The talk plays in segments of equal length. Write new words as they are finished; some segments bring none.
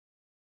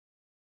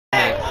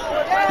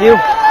You.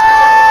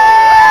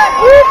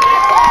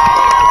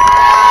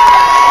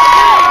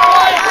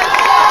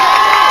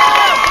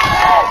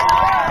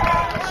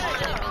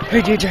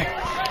 Hey DJ,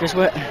 guess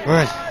what?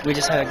 What? We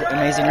just had an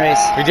amazing race.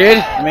 We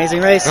did?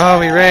 Amazing race. Oh,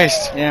 we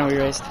raced. Yeah, we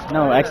raced.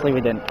 No, actually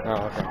we didn't.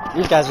 Oh, okay.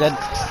 You guys did.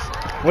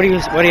 What do you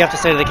have to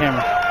say to the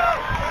camera?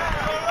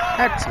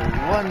 That's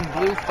one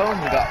blue phone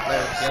we got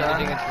there,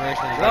 son.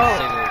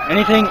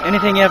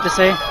 Anything you have to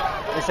say?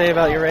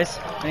 About your race?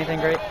 Anything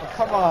great?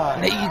 Come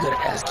on. Now you gotta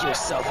ask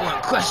yourself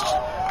one question.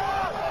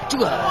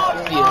 Do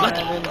I feel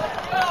lucky?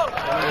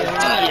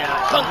 Do ya,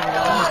 punk?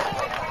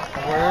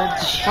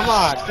 Words. Come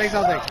on, say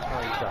something.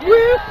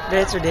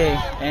 It's a day,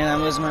 and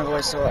I'm losing my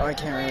voice, so I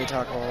can't really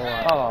talk a whole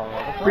lot.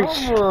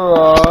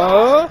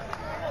 Oh,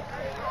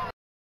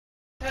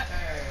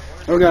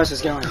 Oh gosh,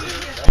 it's going. And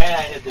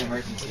I hit the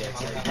emergency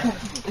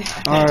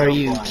exit. Are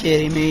you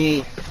kidding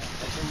me?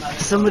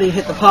 Somebody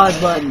hit the pause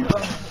button.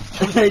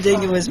 I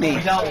think it was me.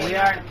 No, we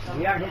are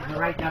hitting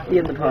right now. He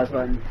hit the pause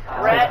button.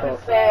 Red,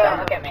 Sam.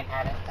 Look at me,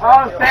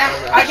 Oh,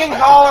 Sam, I can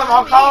call him.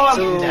 I'll call him.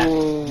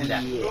 So,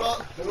 yeah.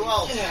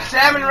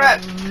 Sam and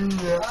Red.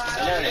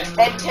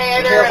 And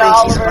Tanner and Phil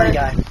thinks he's a funny Oliver.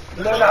 guy.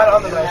 They're not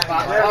on the race.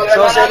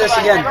 So I'll say this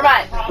again. Never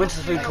mind. Went to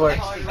the food court.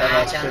 Had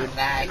lots of food.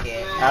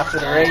 After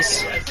the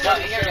race,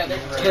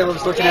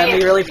 Caleb's looking at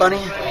me really funny,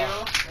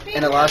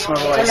 and I lost my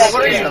voice.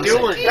 What are you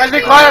doing? Guys,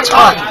 be quiet.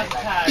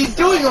 He's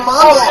doing a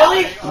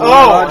monologue.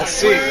 Oh, let's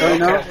see. Don't you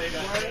know?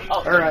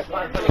 Alright.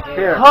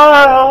 Here.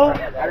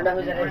 I don't know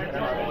who's in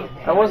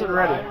it. I wasn't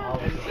ready.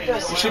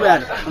 Too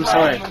bad. I'm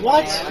sorry.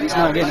 What? He's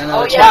not getting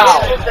another Oh,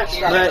 chance.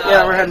 yeah. But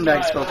yeah, we're heading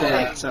back to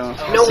Spokane, so.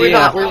 No, see we're ya.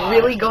 not. We're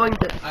really going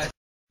to.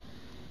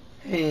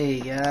 Hey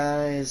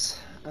guys.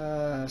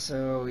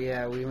 So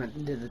yeah, we went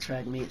and did the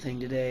track meet thing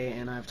today,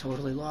 and I've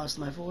totally lost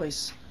my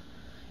voice,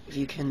 if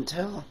you couldn't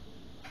tell.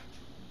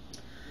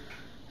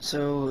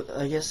 So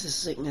I guess this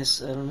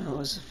sickness, I don't know,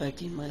 is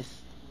affecting my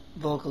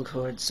vocal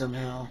cords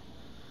somehow.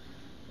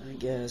 I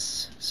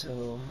guess.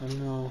 So I don't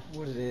know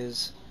what it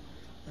is.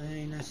 I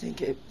mean, I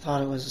think it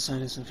thought it was a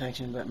sinus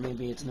infection, but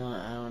maybe it's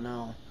not. I don't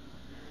know.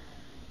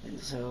 And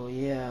so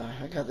yeah,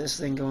 I got this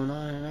thing going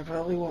on, and I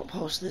probably won't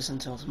post this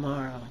until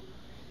tomorrow.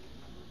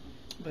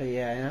 But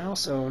yeah, and I'm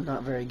also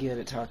not very good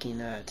at talking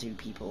to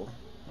people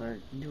or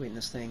doing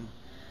this thing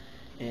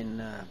in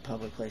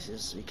public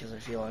places because I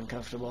feel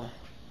uncomfortable.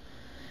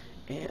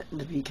 And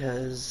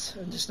because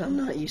I'm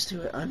not used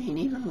to it. I mean,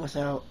 even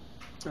without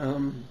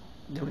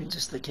doing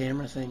just the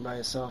camera thing by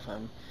itself,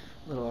 I'm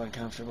a little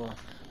uncomfortable.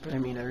 But I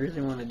mean, I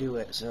really want to do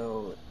it,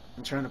 so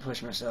I'm trying to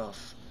push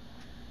myself.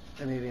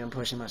 And maybe I'm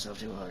pushing myself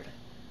too hard.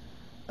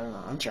 I don't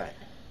know, I'm trying.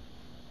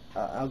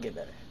 I'll get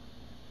better.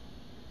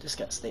 Just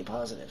gotta stay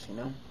positive, you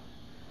know?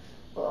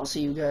 Well, I'll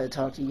see you guys,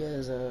 talk to you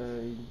guys,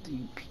 to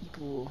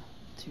people,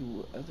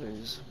 to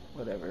others,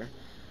 whatever.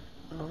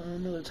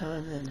 Another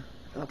time then.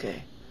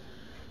 Okay.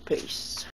 Peace.